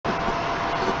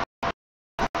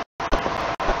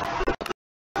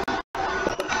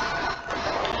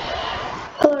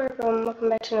welcome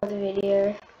back to another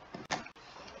video.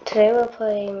 Today we're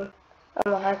playing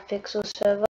on the hypixel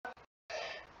server.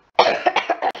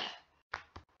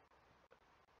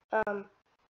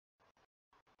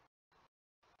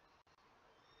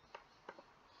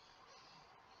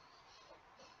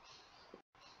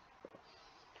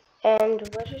 And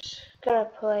we're just gonna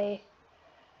play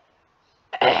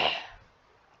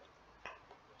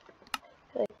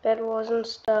like Bed Wars and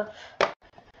stuff.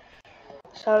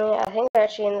 So I think they're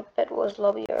actually in the Bed Wars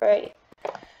lobby already.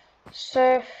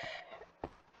 So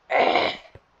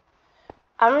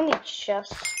I'm really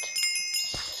just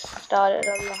started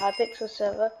on the hypixel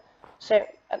server. So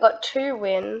I got 2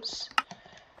 wins.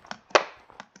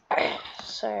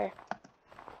 So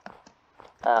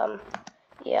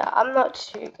yeah, I'm not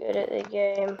too good at the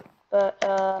game, but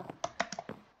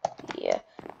yeah.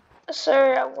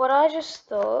 So what I just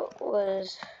thought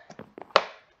was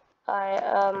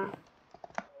I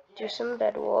do some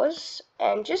Bed Wars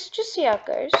and just see how it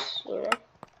goes, you know,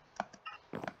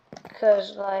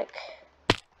 because like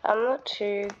I'm not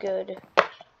too good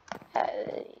at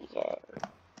the game.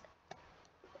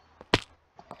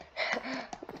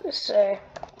 So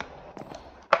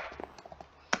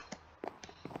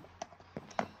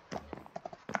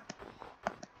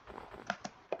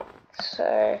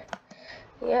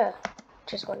yeah,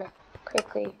 just want to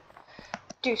quickly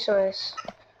do some of this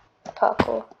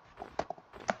parkour.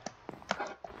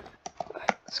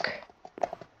 Right, let's go.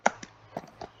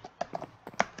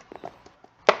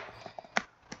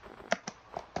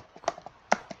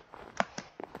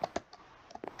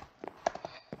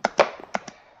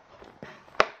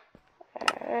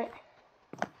 Alright.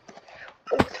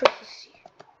 Oh, 360.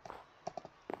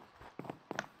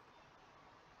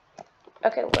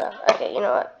 Okay, well, okay, you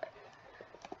know what?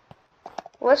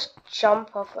 Let's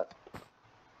jump off a...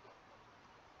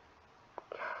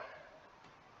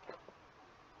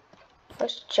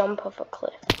 Let's jump off a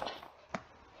cliff.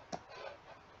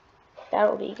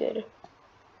 That'll be good.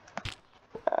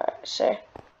 Alright, so...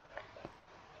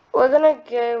 we're gonna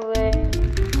go with...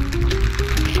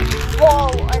 Whoa!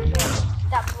 Okay,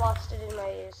 that blasted in my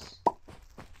ears.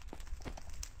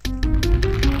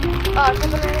 Oh, it's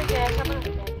happening again, it's happening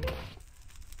again.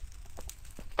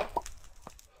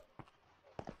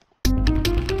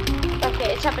 Okay,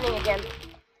 it's happening again.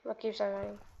 What keeps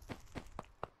happening?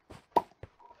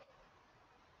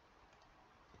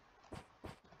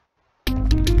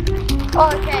 Oh,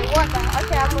 okay, what the?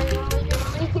 Okay, I'm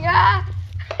leaving. Ah!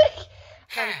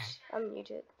 I'm new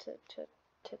to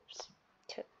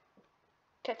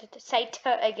say "t"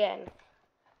 again.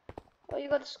 Oh, you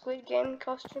got the Squid Game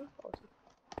costume? Awesome.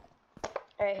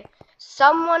 Alright,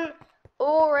 someone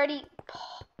already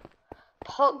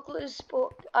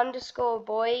Pogler_boy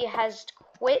has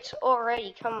quit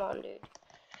already. Come on, dude.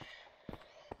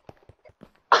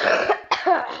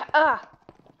 By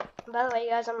the way,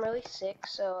 guys, I'm really sick,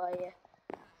 so yeah.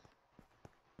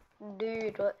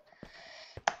 Dude, what?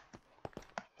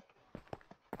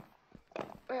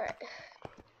 Alright.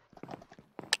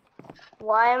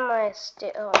 Why am I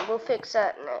still? Oh, we'll fix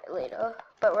that later.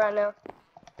 But right now,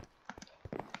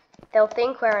 they'll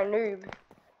think we're a noob.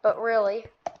 But really,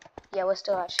 yeah, we're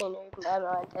still actually a noob. Never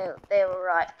mind. They were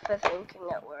right for thinking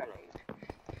that we're a noob.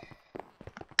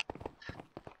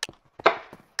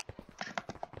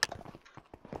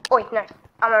 Wait, no.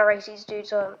 I'm gonna race these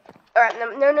dudes on. Alright,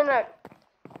 no.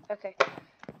 Okay.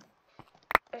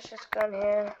 Let's just go in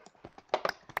here.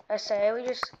 I say we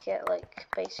just get like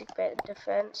basic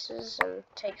defenses and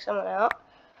take someone out.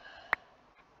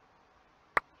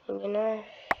 And you know.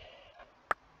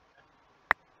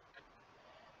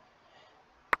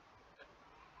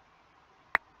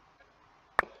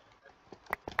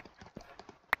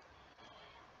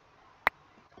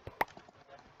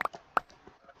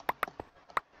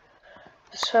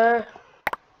 So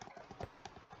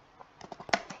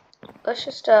let's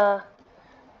just go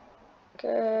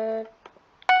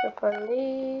grip on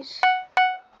these,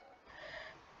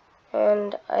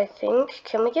 and I think,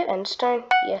 can we get endstone?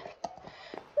 Yeah.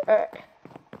 Alright.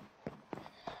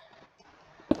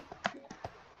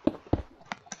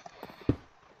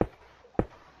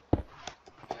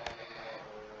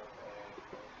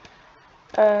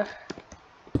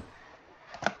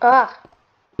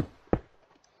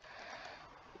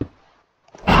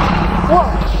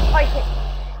 Whoa!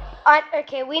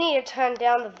 Okay, we need to turn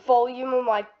down the volume. Oh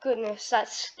my goodness, that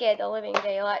scared the living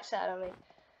daylights out of me.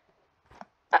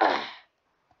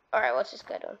 Alright, what's this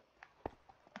guy doing?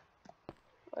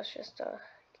 Let's just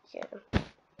get him.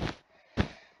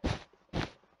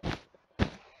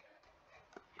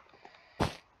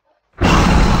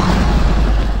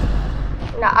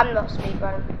 No, I'm not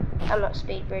speedrunning. I'm not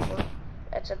speed bridging.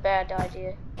 That's a bad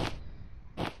idea.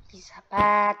 He's a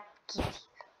bad kitty.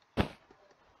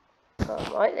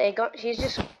 Oh, what? They got. She's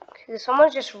just.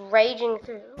 Someone's just raging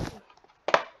through.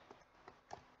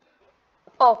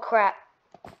 Oh crap!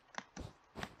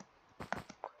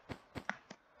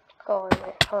 Hold on a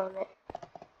minute. Hold on a minute.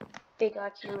 Big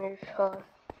IQ move. Hold on.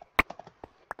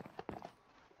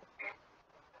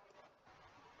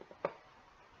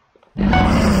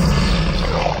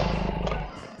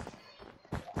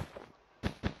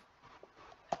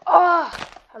 Oh,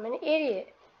 I'm an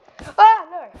idiot. Ah,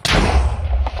 no.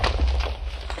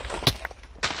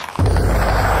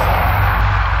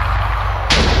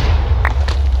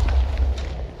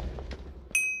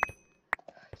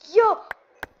 Yo.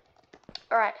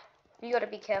 All right, you gotta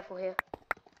be careful here.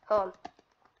 Hold on.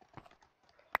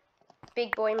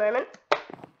 Big boy moment. Come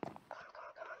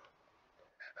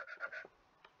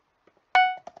on.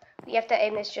 We have to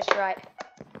aim this just right.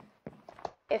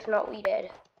 If not, we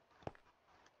dead.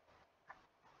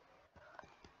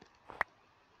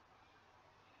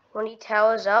 When he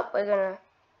towers up, we're gonna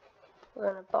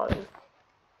bomb him.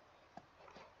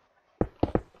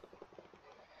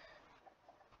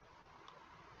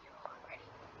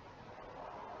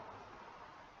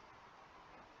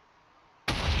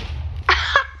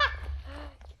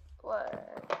 What?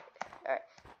 Alright.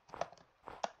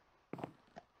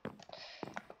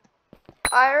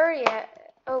 I already had.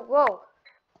 Oh, whoa.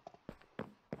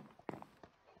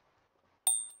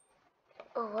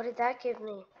 Oh, what did that give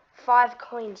me? 5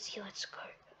 coins. Yeah, let's go.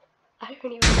 I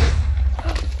don't even know.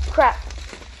 Crap.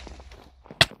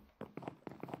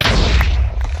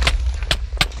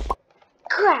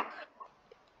 Crap.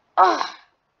 Oh.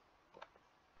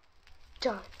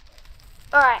 Done.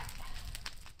 Alright.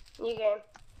 New game.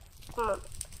 Come on.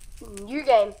 New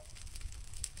game.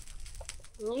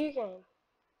 New game.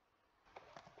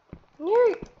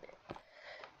 New.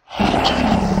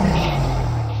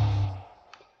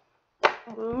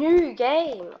 New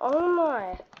game. Oh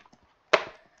my.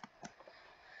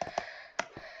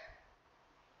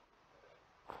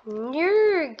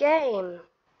 New game.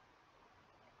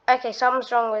 Okay,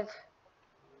 something's wrong with.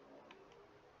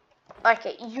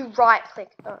 Okay, you right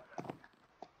click. Oh.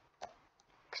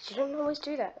 Cause you don't always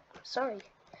do that. I'm sorry.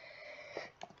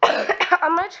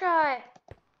 I'm gonna try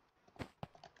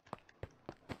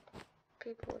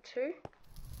people 2.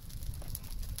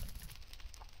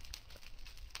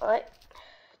 Alright.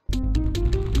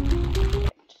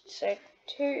 So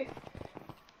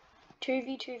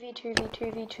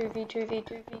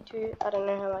 2v2v2v2v2v2v2v2. I don't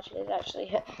know how much it is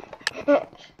actually.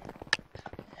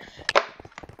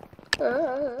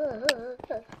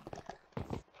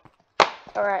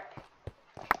 Alright.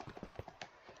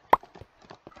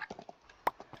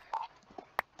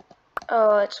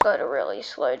 Oh, it's got a really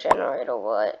slow generator,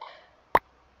 what?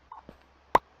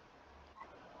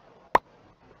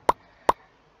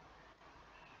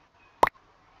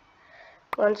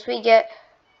 Once we get...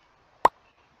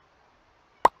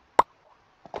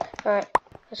 Alright,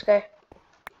 let's go.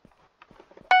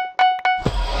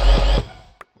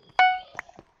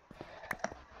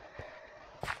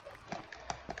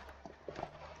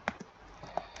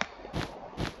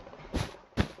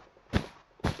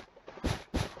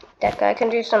 That guy can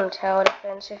do some tower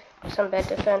defense, some bed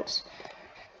defense.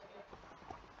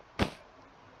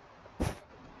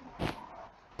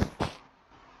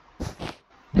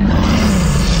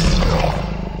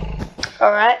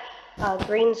 Alright,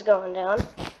 green's going down,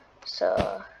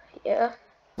 so yeah,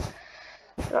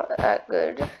 not that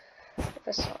good of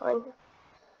a sign.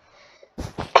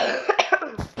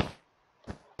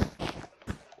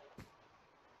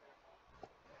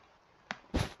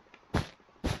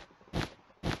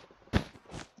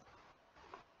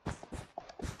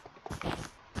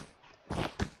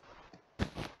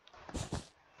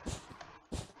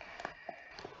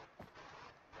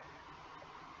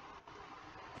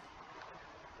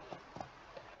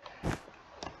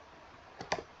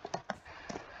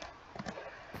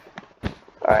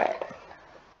 Alright,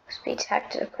 let's be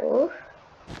tactical.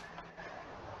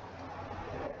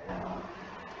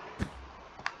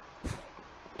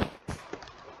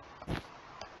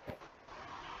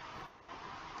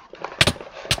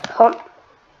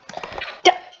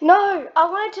 No, I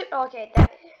wanted to. Okay, that.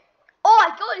 Oh, I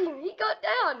got him. He got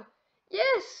down.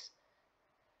 Yes.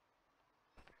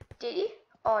 Did he?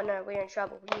 Oh no, we're in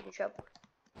trouble. We're in trouble.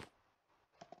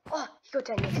 Oh, he got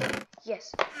down. Yes.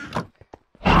 Yes.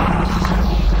 Alright,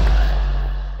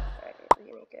 we're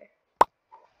gonna go.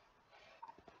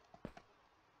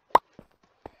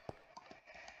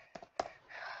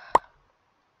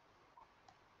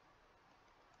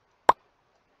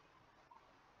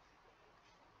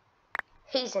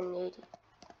 He's a needy.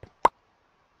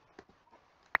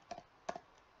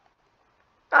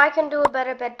 I can do a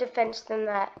better bed defense than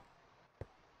that.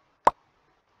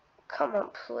 Come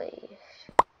on, please.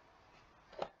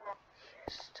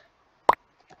 Just,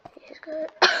 he's good.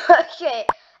 Okay.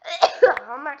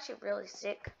 I'm actually really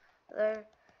sick, though.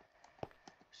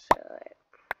 So,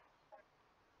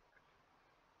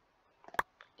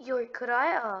 yo, could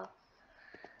I,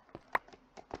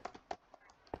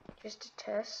 just a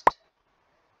test?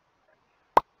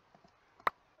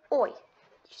 Oi, you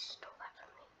stole that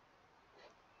from me.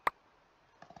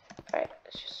 Alright,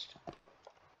 let's just...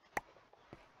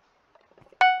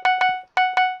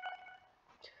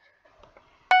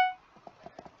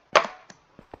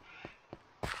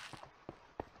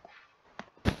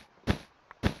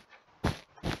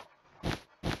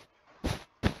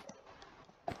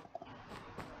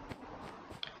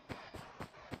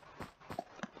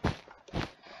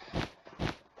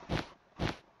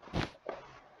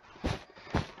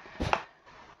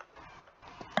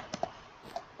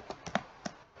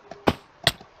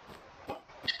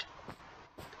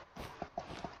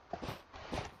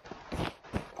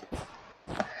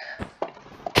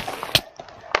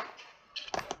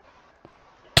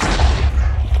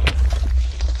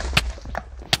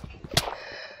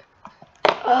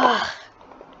 Ugh.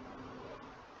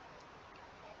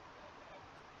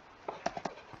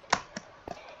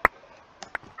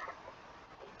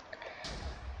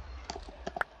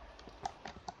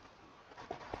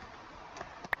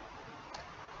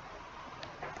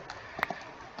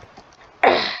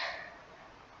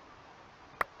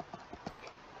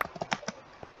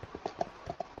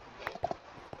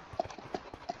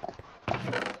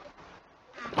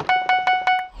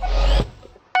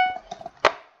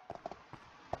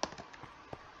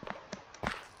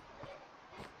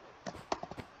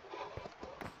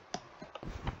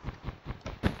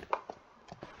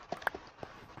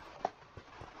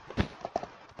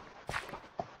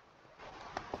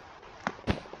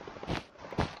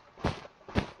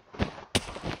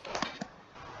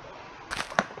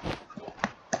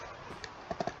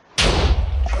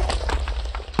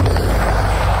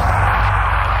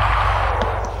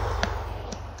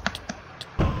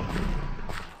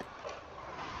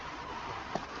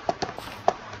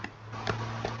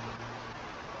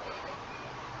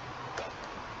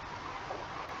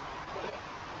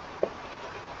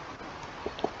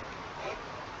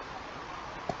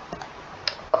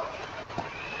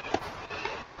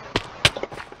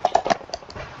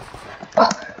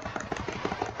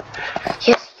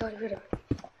 Yes, you got rid of him.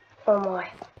 Oh my.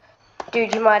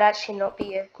 Dude, you might actually not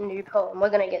be a noob. Hold on,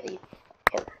 we're gonna get him.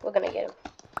 We're gonna get him.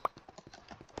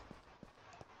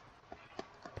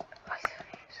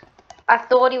 I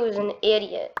thought he was an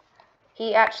idiot.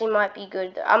 He actually might be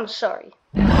good though. I'm sorry.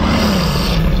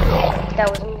 That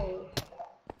was me.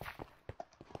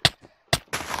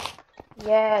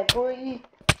 Yeah, boy.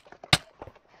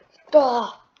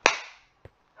 Oh.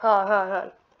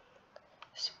 Huh.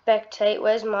 Spectate,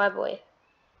 where's my boy?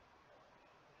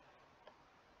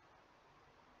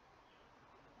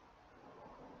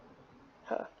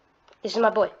 Huh. This is my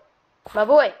boy. My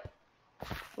boy!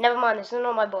 Never mind, this is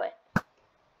not my boy.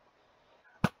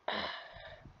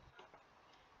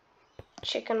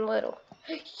 Chicken Little.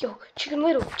 Yo, Chicken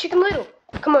Little! Chicken Little!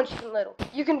 Come on, Chicken Little.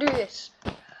 You can do this.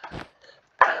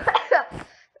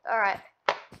 Alright.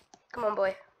 Come on,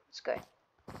 boy. Let's go.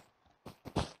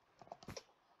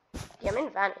 Yeah, I'm in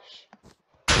Vanish.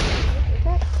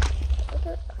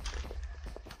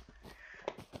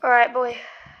 Alright, boy.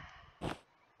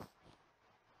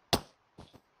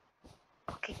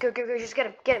 Okay, go. Just get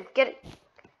him. Get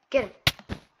him.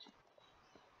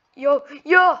 Yo!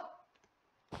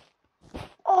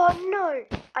 Oh, no!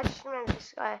 I just remember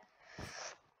this guy.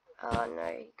 Oh, no,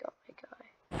 he got my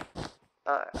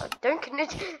guy. Don't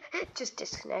connect. Just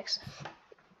disconnects.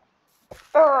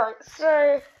 Alright,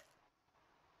 so...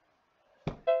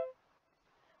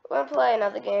 we'll play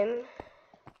another game.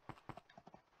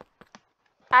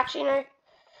 Actually, no.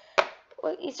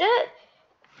 Wait, is there...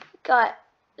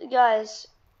 Guys...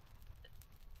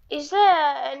 is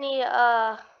there any,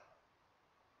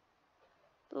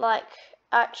 like,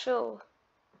 actual...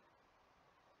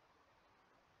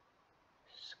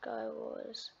 Sky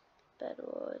Wars, Bed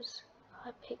Wars,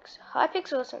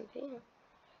 hypixel something.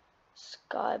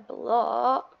 Sky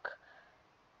Block,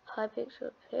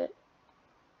 hypixel pit.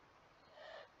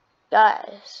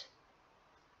 Guys,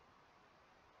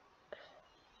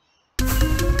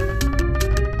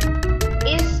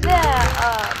 is there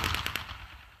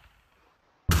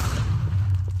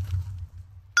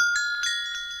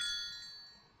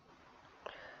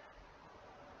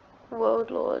World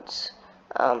Lords?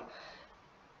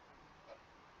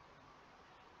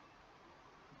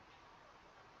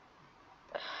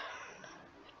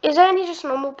 Is there any just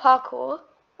normal parkour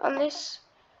on this?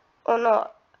 Or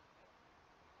not?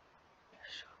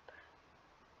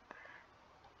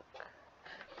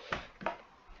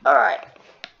 Alright.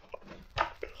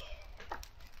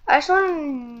 I just want to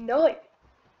know.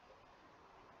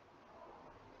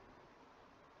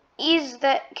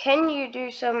 Can you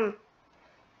do some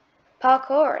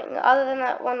parkouring other than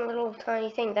that one little tiny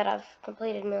thing that I've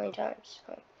completed a million times?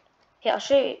 Here, I'll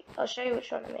show you. I'll show you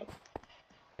which one I mean.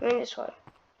 I mean this one.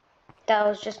 That I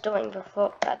was just doing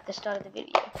before at the start of the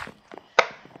video.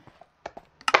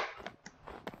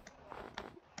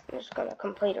 I'm just gonna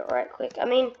complete it right quick. I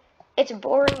mean, it's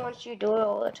boring once you do it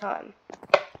all the time.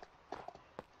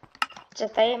 It's a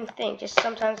theme thing, just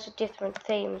sometimes different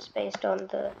themes based on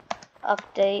the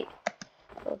update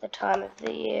or the time of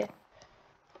the year.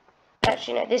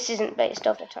 Actually, no, this isn't based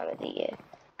off the time of the year,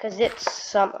 because it's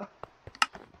summer.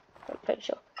 I'm pretty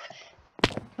sure.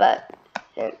 But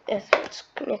it's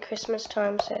near Christmas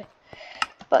time, so.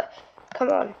 But come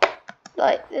on,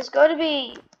 like there's got to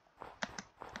be.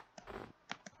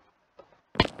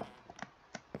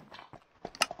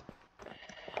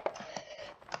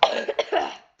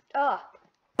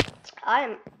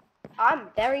 I'm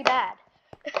very bad,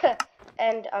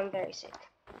 and I'm very sick.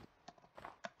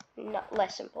 Not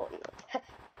less importantly.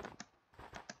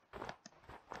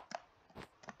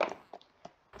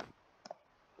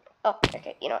 Oh,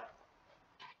 okay, you know what?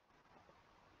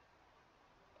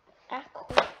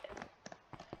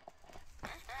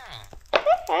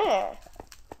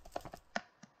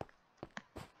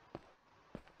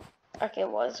 Okay,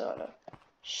 what is on?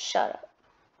 Shut up.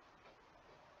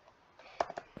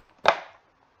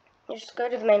 Just go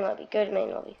to the main lobby. Go to the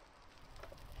main lobby.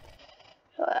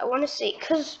 I want to see,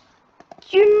 because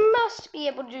you must be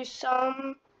able to do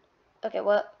some. Okay,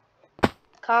 what?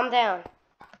 Calm down.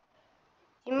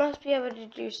 You must be able to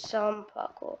do some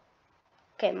parkour.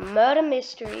 Okay, murder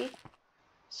mystery,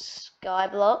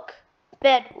 skyblock,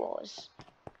 bed wars.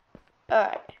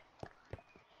 Alright.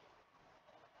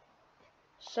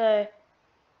 So,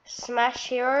 Smash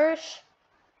Heroes,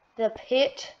 the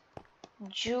Pit,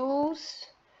 Jules,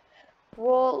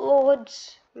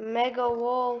 Warlords, Mega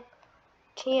Wall,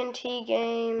 TNT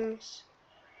Games,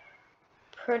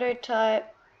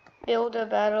 Prototype, Builder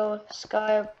Battle,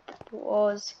 Sky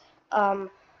Wars,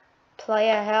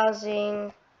 Player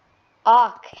Housing,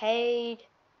 Arcade,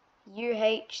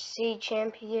 UHC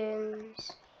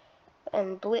Champions,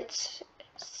 and Blitz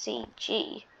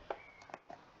CG,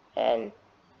 and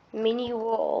Mini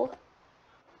Wall,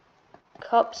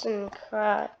 Cops and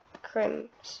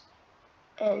Crims,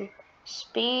 and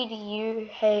Speed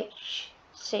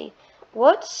UHC.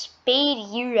 What's Speed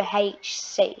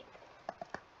UHC?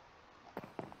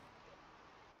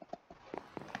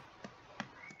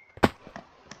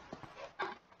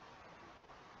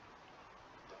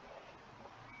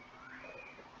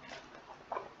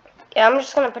 Yeah, I'm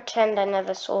just gonna pretend I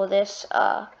never saw this.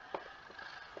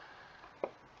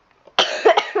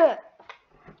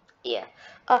 Yeah.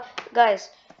 Guys,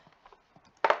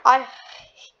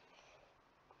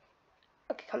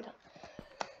 okay, calm down.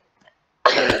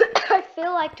 I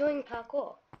feel like doing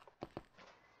parkour.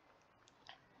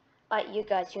 You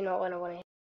guys, you know what I want to hear.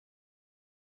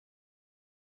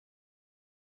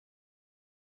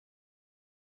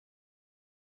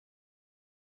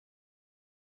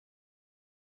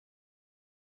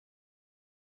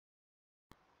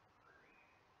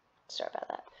 Sorry about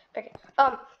that. Okay.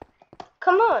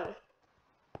 Come on.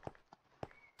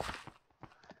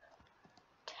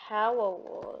 Tower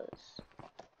Wars.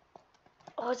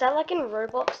 Oh, is that like in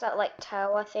Roblox, that like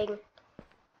tower thing?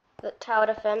 The tower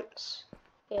defense?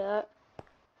 Yeah.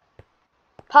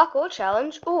 Parkour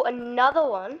challenge. Oh, another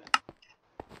one.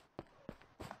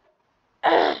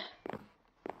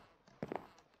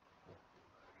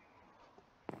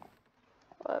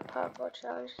 What parkour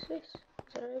challenge is this?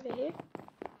 Is it over here?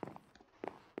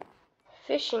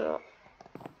 Fishing rod.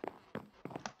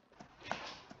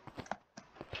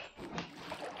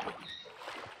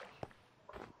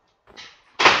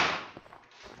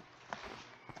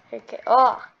 Okay.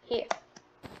 Oh, here.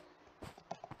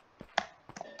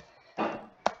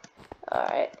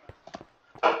 Alright.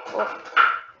 Oh.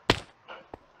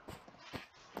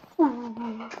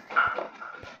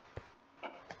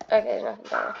 Okay, there's nothing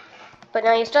down there. But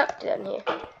now you're stuck down here.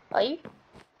 Are you?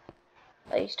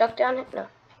 Are you stuck down here? No.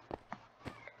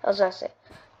 I was gonna say.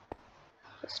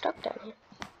 You're stuck down here.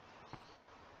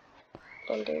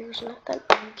 And there's nothing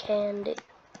you can do.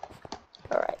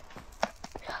 Alright.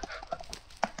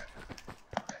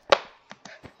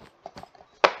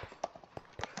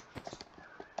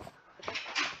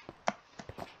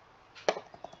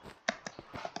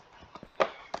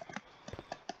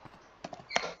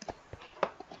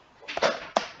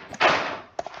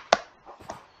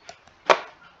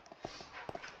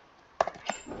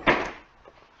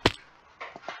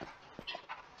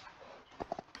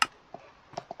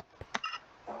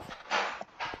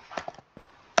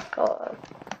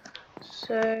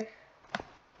 So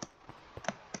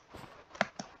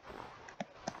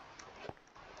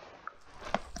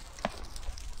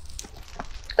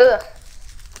ugh.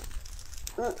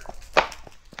 Ugh.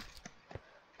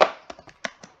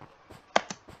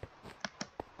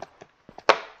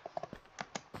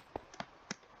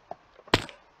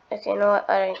 Okay, you know what?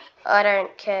 I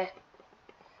don't care.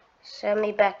 Send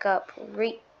me back up.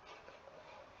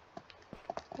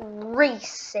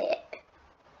 Reset.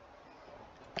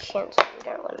 Cancel. We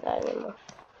don't want that anymore.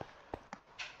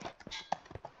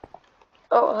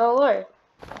 Oh, hello.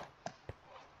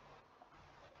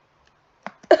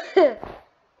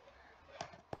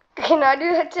 Can I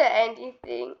do that to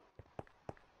anything?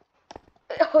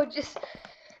 Or just...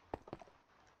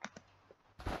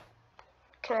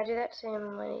 Can I do that to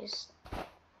him when he's...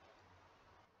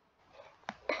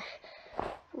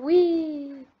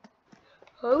 Wee!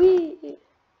 Oh, wee!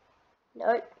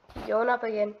 Nope. You're going up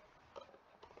again.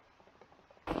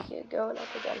 You're going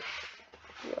up again.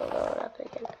 You're going up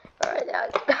again. Alright, now I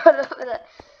got over that.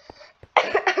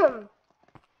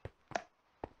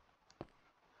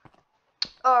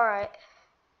 Alright.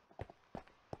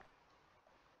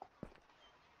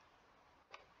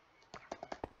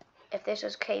 If this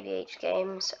was KVH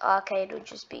Games, Arcade would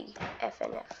just be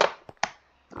FNF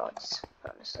mods,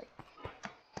 honestly.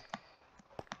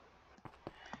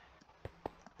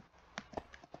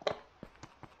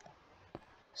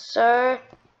 So,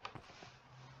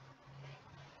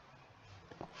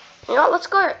 you know what, let's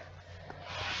go.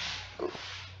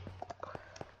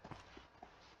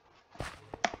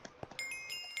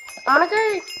 I'm gonna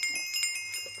go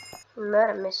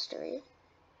murder mystery.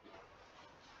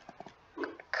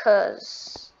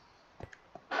 Cause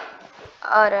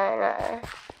I don't know.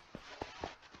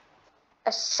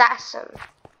 Assassin.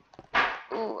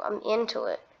 Ooh, I'm into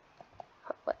it.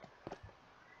 What?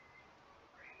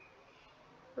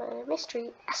 Murder mystery.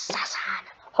 Assassin.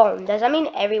 Home. Does that mean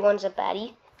everyone's a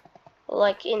baddie?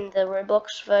 Like in the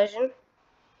Roblox version?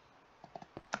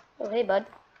 Oh, hey, bud.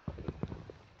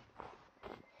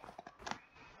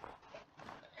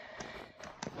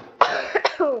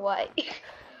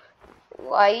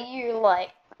 Why you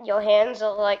like, your hands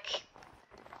are like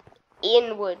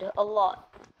inward a lot.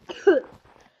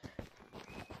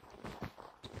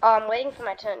 I'm waiting for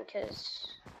my turn because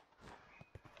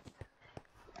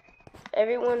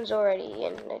everyone's already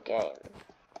in the game.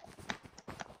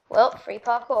 Well, free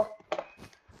parkour.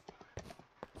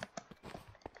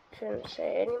 Shouldn't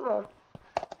say anymore.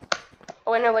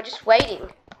 Oh no, we're just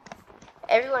waiting.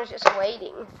 Everyone's just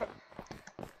waiting.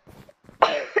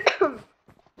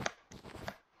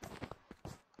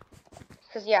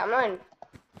 Because, yeah, I'm not in...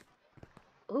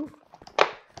 Ooh.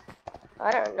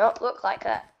 I do not look like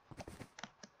that.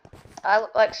 I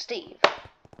look like Steve.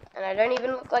 And I don't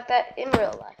even look like that in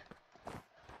real life.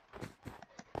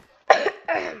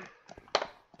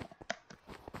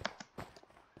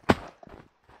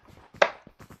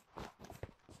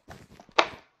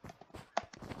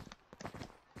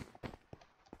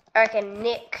 Okay,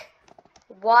 Nick.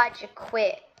 Why'd you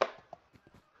quit?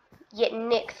 Yeah,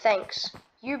 Nick, thanks.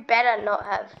 You better not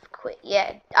have quit.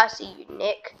 Yeah, I see you,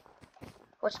 Nick.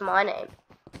 What's my name?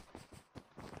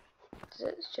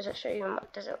 Does it show you?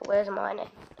 Where's my name?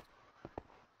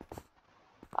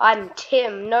 I'm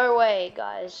Tim. No way,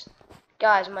 guys.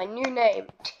 Guys, my new name,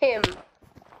 Tim.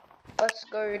 Let's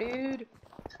go, dude.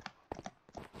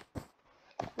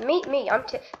 Meet me. I'm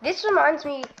Tim. This reminds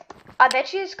me. I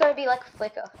bet you it's gonna be like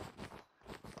Flickr.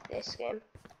 This game.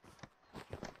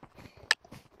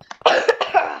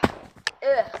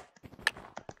 Ugh.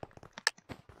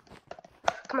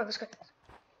 Come on, let's go.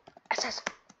 Assassin.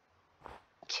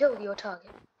 Kill your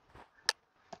target.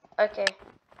 Okay.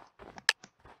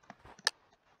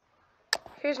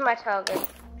 Who's my target?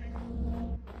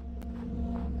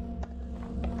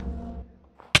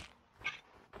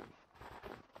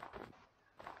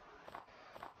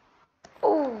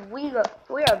 Oh,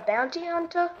 we're a bounty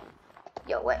hunter?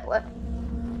 Yo, wait, what?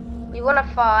 We wanna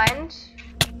find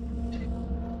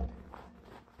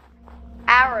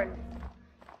Aaron.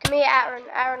 Come here, Aaron.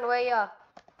 Aaron, where you are?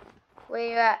 Where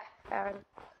you at, Aaron?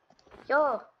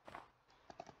 Yo.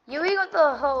 You got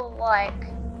the whole, like,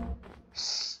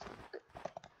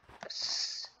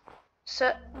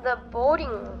 so the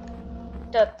boarding,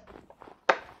 the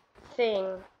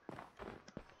thing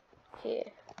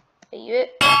here. Are you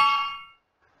it?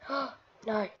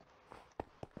 No.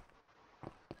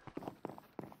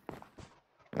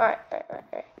 Alright.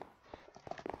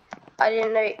 I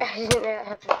didn't know that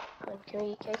happened. Can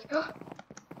we eat cake?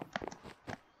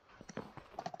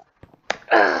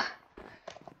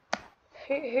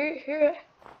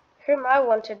 Who am I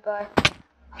wanted by?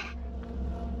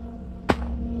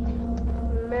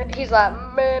 He's like,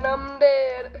 man, I'm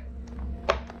dead.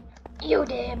 You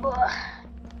dead, boy.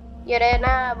 You dead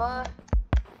now, boy.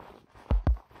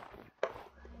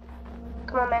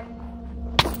 Come on, man.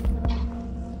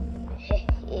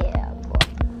 Yeah, boy.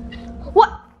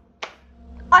 What?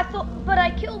 I thought, but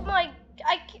I killed my.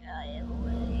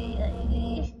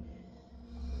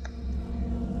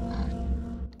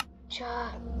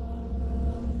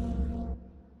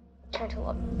 Trying to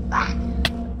look.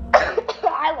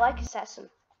 I like Assassin,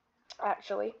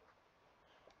 actually.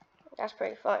 That's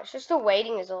pretty fun. It's just the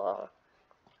waiting is a little.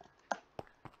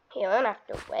 You don't have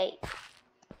to wait.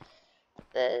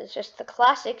 There's just the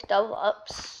classic double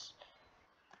ups.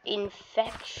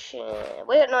 Infection.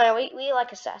 No, we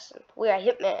like Assassin. We're a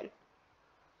hitman.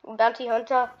 Bounty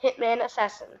hunter, hitman,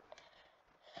 assassin.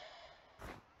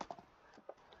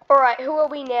 Alright, who are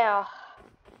we now?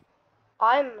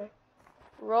 I'm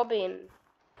Robin.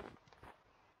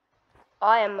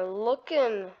 I am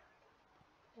looking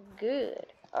good.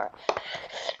 Alright.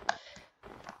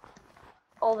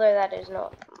 Although that is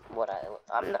not what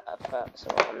I'm not so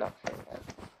I'm not feeling that.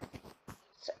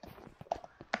 So,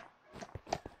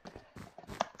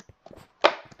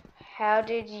 how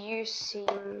did you see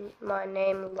my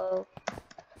name, lol?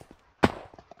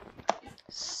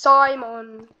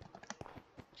 Simon.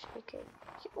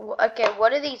 Okay,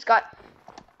 what are these guys?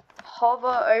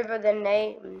 Hover over the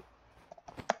name.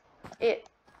 It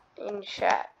in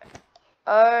chat.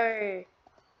 Oh.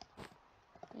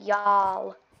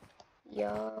 Y'all.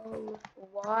 Yo.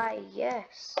 Why?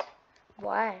 Yes.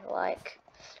 Why? Like.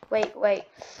 Wait.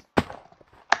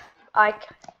 I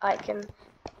can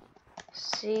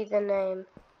see the name.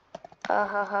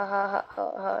 Ha.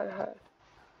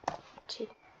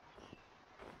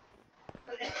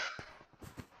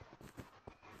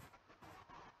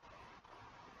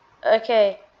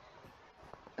 Okay.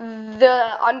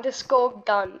 The underscore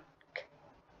gun.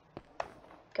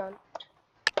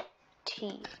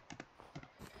 T.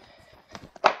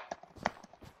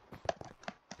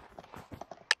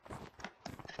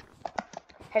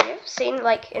 Have you ever seen,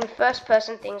 like, in first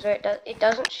person things where it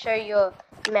doesn't show your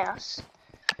mouse?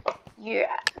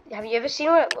 Have you ever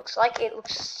seen what it looks like? It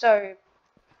looks so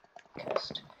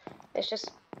cursed. It's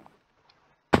just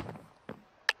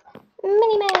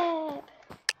mini-map.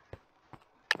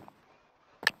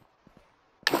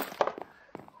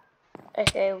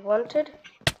 Okay, wanted.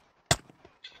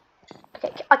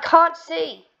 Okay, I can't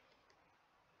see.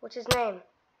 What's his name?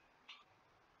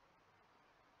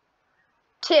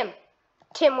 Tim,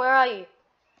 where are you?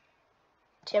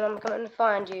 Tim, I'm coming to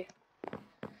find you.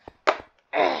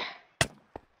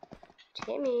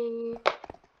 Timmy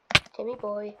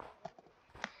boy.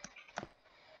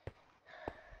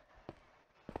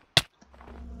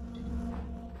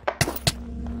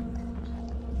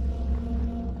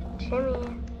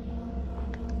 Timmy.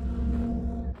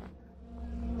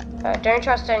 Don't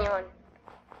trust anyone.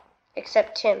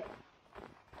 Except Tim.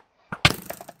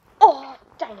 Oh,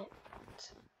 dang it.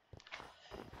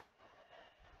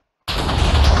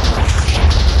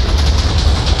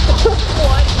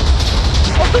 What?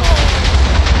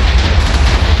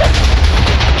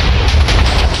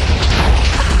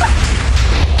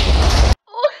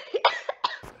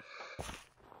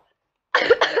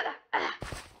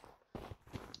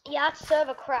 Yeah, that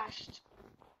server crashed.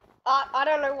 I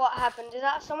don't know what happened. Is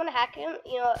that someone hacking?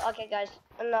 You know, okay guys,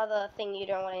 another thing you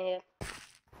don't want to hear.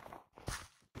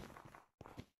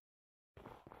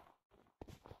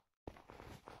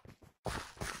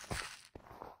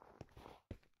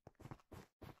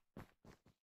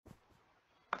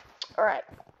 Alright.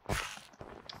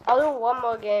 I'll do one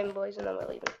more game, boys, and then we're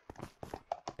leaving.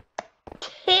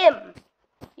 Tim!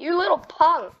 You little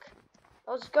punk!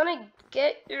 I was gonna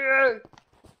get you!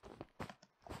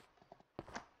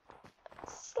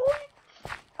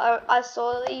 I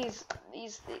saw these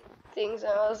things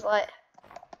and I was like,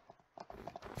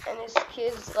 and this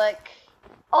kid's like,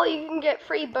 oh, you can get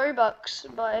free Bobucks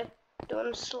by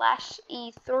doing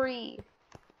 /E3.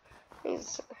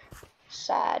 He's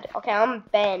sad. Okay, I'm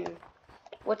Ben.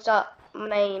 What's up? My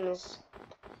name's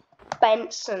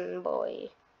Benson, boy.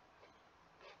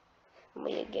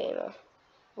 We a gamer.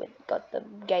 We got the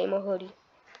gamer hoodie.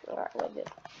 Alright, we're good.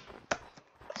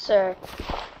 So,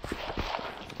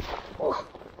 oh,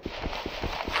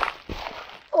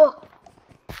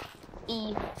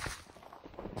 E.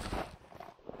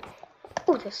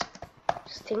 Oh, this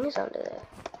thing is under there.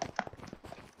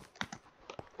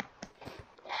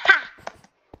 Ha!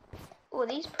 Oh,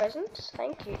 these presents?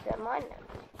 Thank you, they're mine now.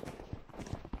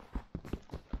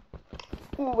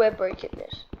 Ooh, we're breaking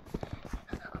this.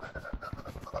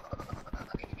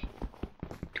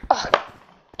 Oh,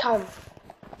 Tom.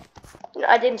 No,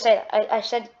 I didn't say that. I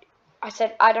said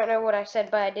I don't know what I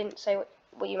said, but I didn't say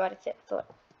what you might have thought.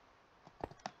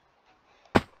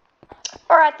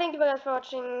 Alright, thank you guys for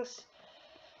watching.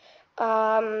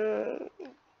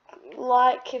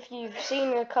 Like if you've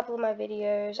seen a couple of my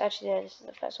videos. Actually, no, this is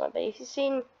the first one. But if you've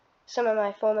seen some of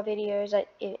my former videos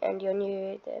and you're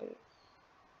new, then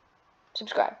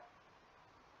subscribe.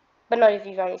 But not if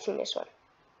you've only seen this one.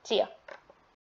 See ya.